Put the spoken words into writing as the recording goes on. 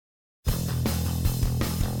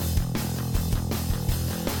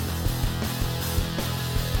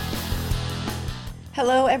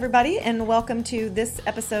Hello, everybody, and welcome to this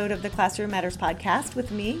episode of the Classroom Matters podcast with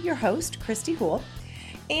me, your host, Christy Houle.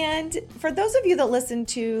 And for those of you that listened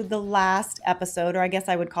to the last episode, or I guess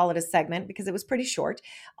I would call it a segment because it was pretty short,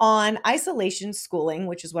 on isolation schooling,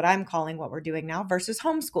 which is what I'm calling what we're doing now, versus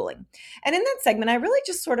homeschooling. And in that segment, I really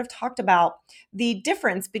just sort of talked about the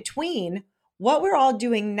difference between what we're all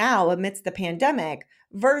doing now amidst the pandemic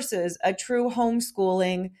versus a true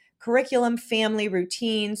homeschooling curriculum, family,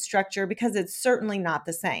 routine, structure, because it's certainly not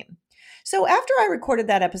the same. So after I recorded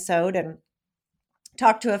that episode and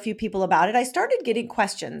talked to a few people about it, I started getting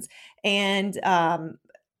questions, and a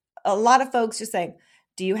lot of folks just saying,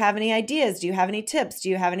 do you have any ideas? Do you have any tips?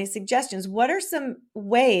 Do you have any suggestions? What are some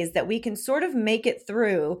ways that we can sort of make it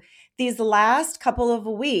through these last couple of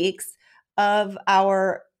weeks of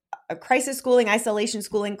our crisis schooling, isolation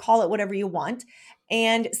schooling, call it whatever you want,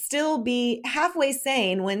 and still be halfway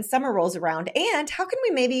sane when summer rolls around? And how can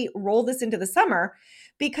we maybe roll this into the summer?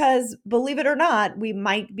 Because believe it or not, we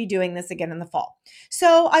might be doing this again in the fall.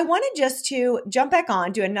 So I wanted just to jump back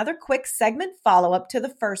on, do another quick segment follow-up to the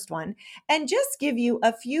first one, and just give you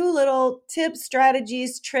a few little tips,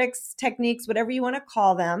 strategies, tricks, techniques, whatever you want to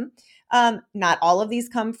call them. Not all of these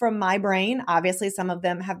come from my brain. Obviously, some of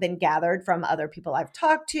them have been gathered from other people I've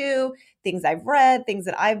talked to, things I've read, things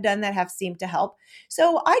that I've done that have seemed to help.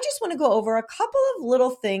 So I just want to go over a couple of little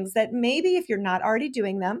things that maybe if you're not already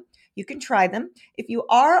doing them, you can try them. If you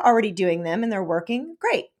are already doing them and they're working,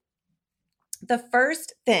 great. The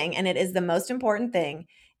first thing, and it is the most important thing,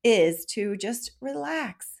 is to just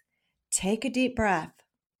relax. Take a deep breath.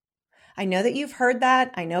 I know that you've heard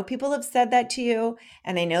that. I know people have said that to you.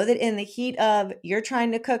 And I know that in the heat of you're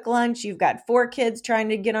trying to cook lunch, you've got 4 kids trying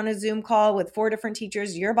to get on a Zoom call with 4 different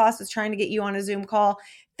teachers. Your boss is trying to get you on a Zoom call.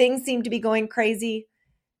 Things seem to be going crazy.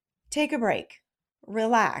 Take a break.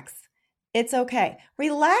 Relax. It's okay.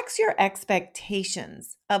 Relax your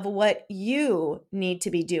expectations of what you need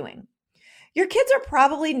to be doing. Your kids are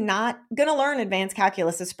probably not going to learn advanced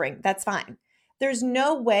calculus this spring. That's fine. There's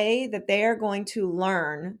no way that they are going to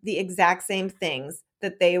learn the exact same things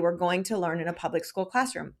that they were going to learn in a public school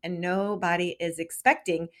classroom. And nobody is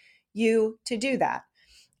expecting you to do that.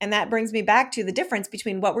 And that brings me back to the difference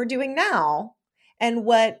between what we're doing now and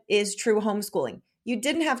what is true homeschooling. You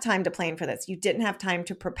didn't have time to plan for this. You didn't have time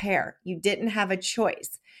to prepare. You didn't have a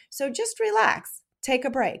choice. So just relax, take a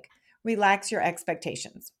break, relax your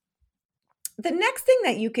expectations. The next thing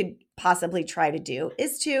that you could possibly try to do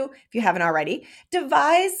is to, if you haven't already,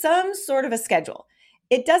 devise some sort of a schedule.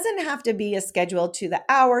 It doesn't have to be a schedule to the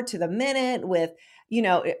hour, to the minute with,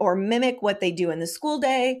 or mimic what they do in the school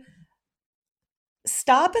day.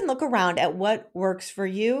 Stop and look around at what works for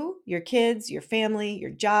you, your kids, your family,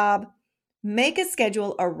 your job. Make a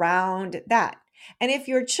schedule around that. And if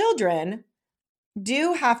your children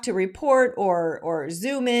do have to report or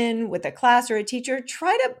Zoom in with a class or a teacher,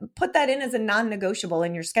 try to put that in as a non-negotiable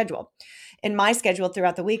in your schedule. In my schedule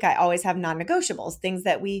throughout the week, I always have non-negotiables, things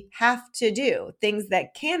that we have to do, things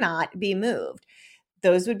that cannot be moved.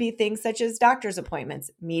 Those would be things such as doctor's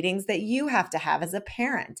appointments, meetings that you have to have as a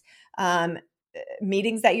parent,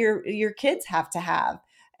 meetings that your kids have to have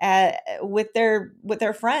with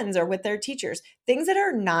their friends or with their teachers, things that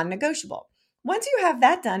are non-negotiable. Once you have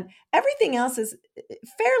that done, everything else is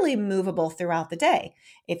fairly movable throughout the day.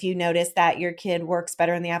 If you notice that your kid works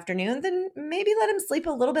better in the afternoon, then maybe let him sleep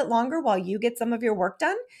a little bit longer while you get some of your work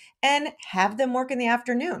done and have them work in the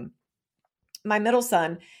afternoon. My middle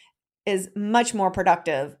son is much more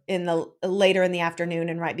productive in the later in the afternoon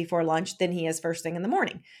and right before lunch than he is first thing in the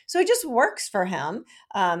morning. So it just works for him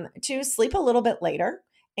to sleep a little bit later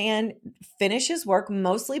and finish his work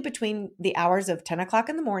mostly between the hours of 10 o'clock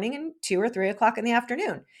in the morning and 2 or 3 o'clock in the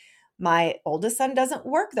afternoon. My oldest son doesn't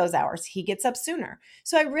work those hours. He gets up sooner.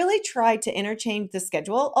 So I really try to interchange the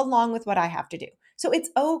schedule along with what I have to do. So it's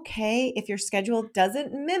okay if your schedule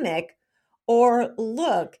doesn't mimic or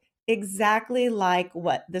look exactly like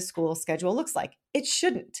what the school schedule looks like. It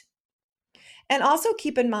shouldn't. And also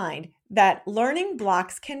keep in mind that learning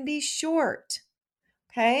blocks can be short.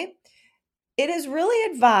 Okay? It is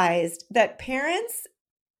really advised that parents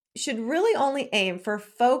should really only aim for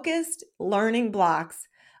focused learning blocks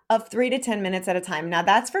of 3 to 10 minutes at a time. Now,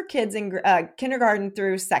 that's for kids in kindergarten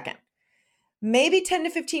through second. Maybe 10 to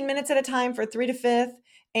 15 minutes at a time for 3 to 5th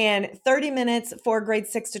and 30 minutes for grade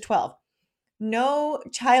 6 to 12. No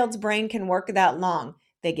child's brain can work that long.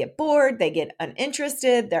 They get bored, they get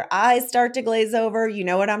uninterested, their eyes start to glaze over. You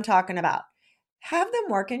know what I'm talking about. Have them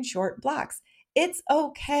work in short blocks. It's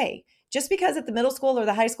okay. Just because at the middle school or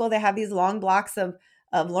the high school, they have these long blocks of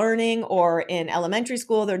learning, or in elementary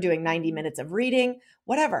school, they're doing 90 minutes of reading,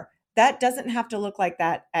 whatever. That doesn't have to look like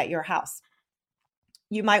that at your house.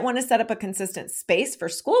 You might want to set up a consistent space for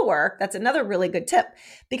schoolwork. That's another really good tip,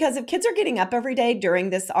 because if kids are getting up every day during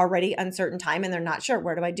this already uncertain time and they're not sure,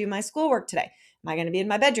 where do I do my schoolwork today? Am I going to be in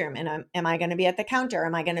my bedroom? And am I going to be at the counter?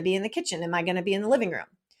 Am I going to be in the kitchen? Am I going to be in the living room?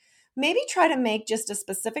 Maybe try to make just a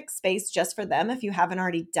specific space just for them if you haven't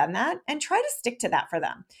already done that, and try to stick to that for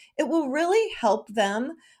them. It will really help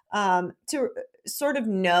them to sort of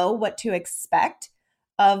know what to expect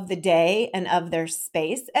of the day and of their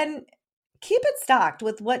space, and keep it stocked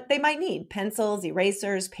with what they might need: pencils,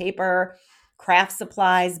 erasers, paper, craft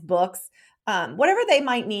supplies, books, whatever they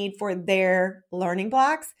might need for their learning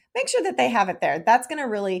blocks. Make sure that they have it there. That's going to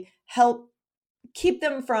really help keep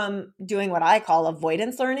them from doing what I call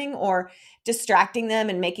avoidance learning, or distracting them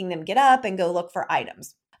and making them get up and go look for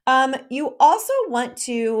items. You also want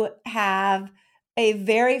to have a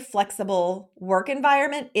very flexible work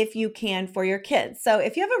environment if you can for your kids. So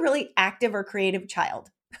if you have a really active or creative child,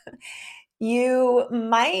 you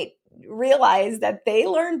might realize that they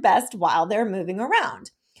learn best while they're moving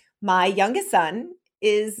around. My youngest son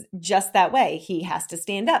is just that way. He has to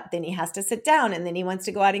stand up, then he has to sit down, and then he wants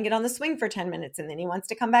to go out and get on the swing for 10 minutes, and then he wants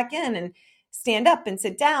to come back in and stand up and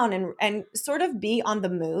sit down and sort of be on the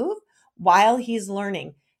move while he's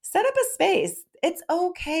learning. Set up a space. It's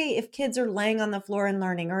okay if kids are laying on the floor and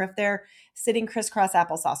learning, or if they're sitting crisscross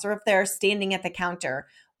applesauce, or if they're standing at the counter.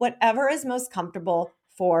 Whatever is most comfortable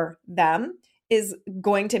for them is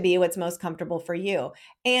going to be what's most comfortable for you.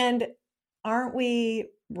 And aren't we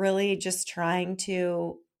really just trying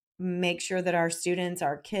to make sure that our students,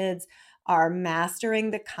 our kids, are mastering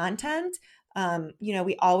the content?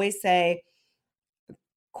 We always say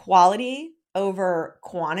quality over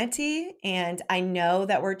quantity. And I know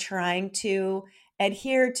that we're trying to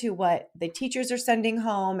adhere to what the teachers are sending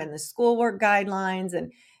home and the schoolwork guidelines.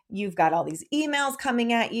 And you've got all these emails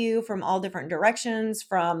coming at you from all different directions,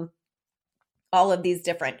 from all of these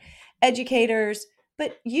different educators.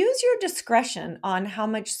 But use your discretion on how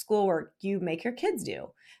much schoolwork you make your kids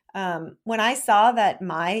do. When I saw that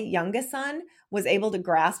my youngest son was able to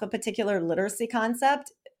grasp a particular literacy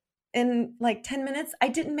concept in like 10 minutes, I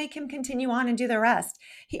didn't make him continue on and do the rest.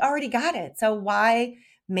 He already got it. So why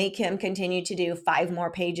make him continue to do 5 more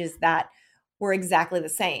pages that were exactly the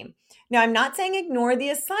same? Now, I'm not saying ignore the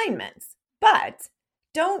assignments, but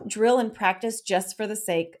don't drill and practice just for the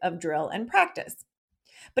sake of drill and practice.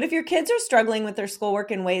 But if your kids are struggling with their schoolwork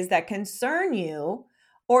in ways that concern you,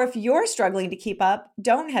 or if you're struggling to keep up,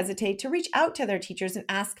 don't hesitate to reach out to their teachers and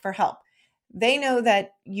ask for help. They know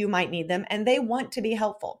that you might need them, and they want to be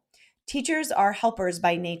helpful. Teachers are helpers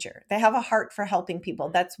by nature. They have a heart for helping people.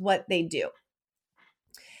 That's what they do.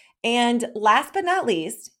 And last but not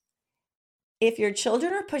least, if your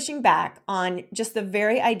children are pushing back on just the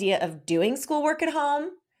very idea of doing schoolwork at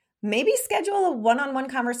home, maybe schedule a one-on-one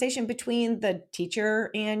conversation between the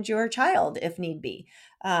teacher and your child if need be.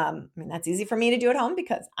 That's easy for me to do at home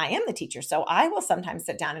because I am the teacher. So I will sometimes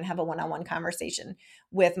sit down and have a one-on-one conversation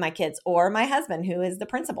with my kids, or my husband, who is the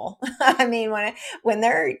principal. When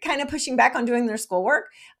they're kind of pushing back on doing their schoolwork,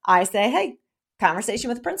 I say, hey, conversation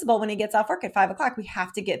with the principal when he gets off work at 5 o'clock. We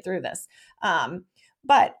have to get through this.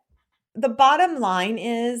 But the bottom line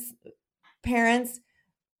is, parents,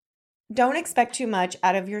 don't expect too much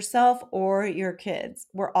out of yourself or your kids.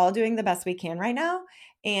 We're all doing the best we can right now.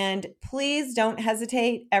 And please don't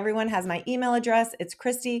hesitate. Everyone has my email address. It's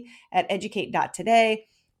Christy@educate.today.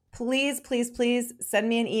 Please, please, please send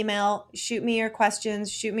me an email. Shoot me your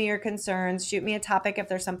questions. Shoot me your concerns. Shoot me a topic if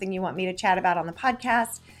there's something you want me to chat about on the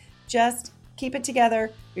podcast. Just keep it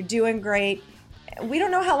together. You're doing great. We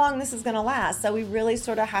don't know how long this is going to last. So we really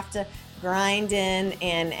sort of have to grind in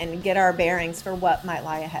and get our bearings for what might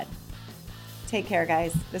lie ahead. Take care,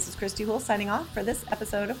 guys. This is Christy Houle signing off for this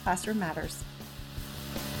episode of Classroom Matters.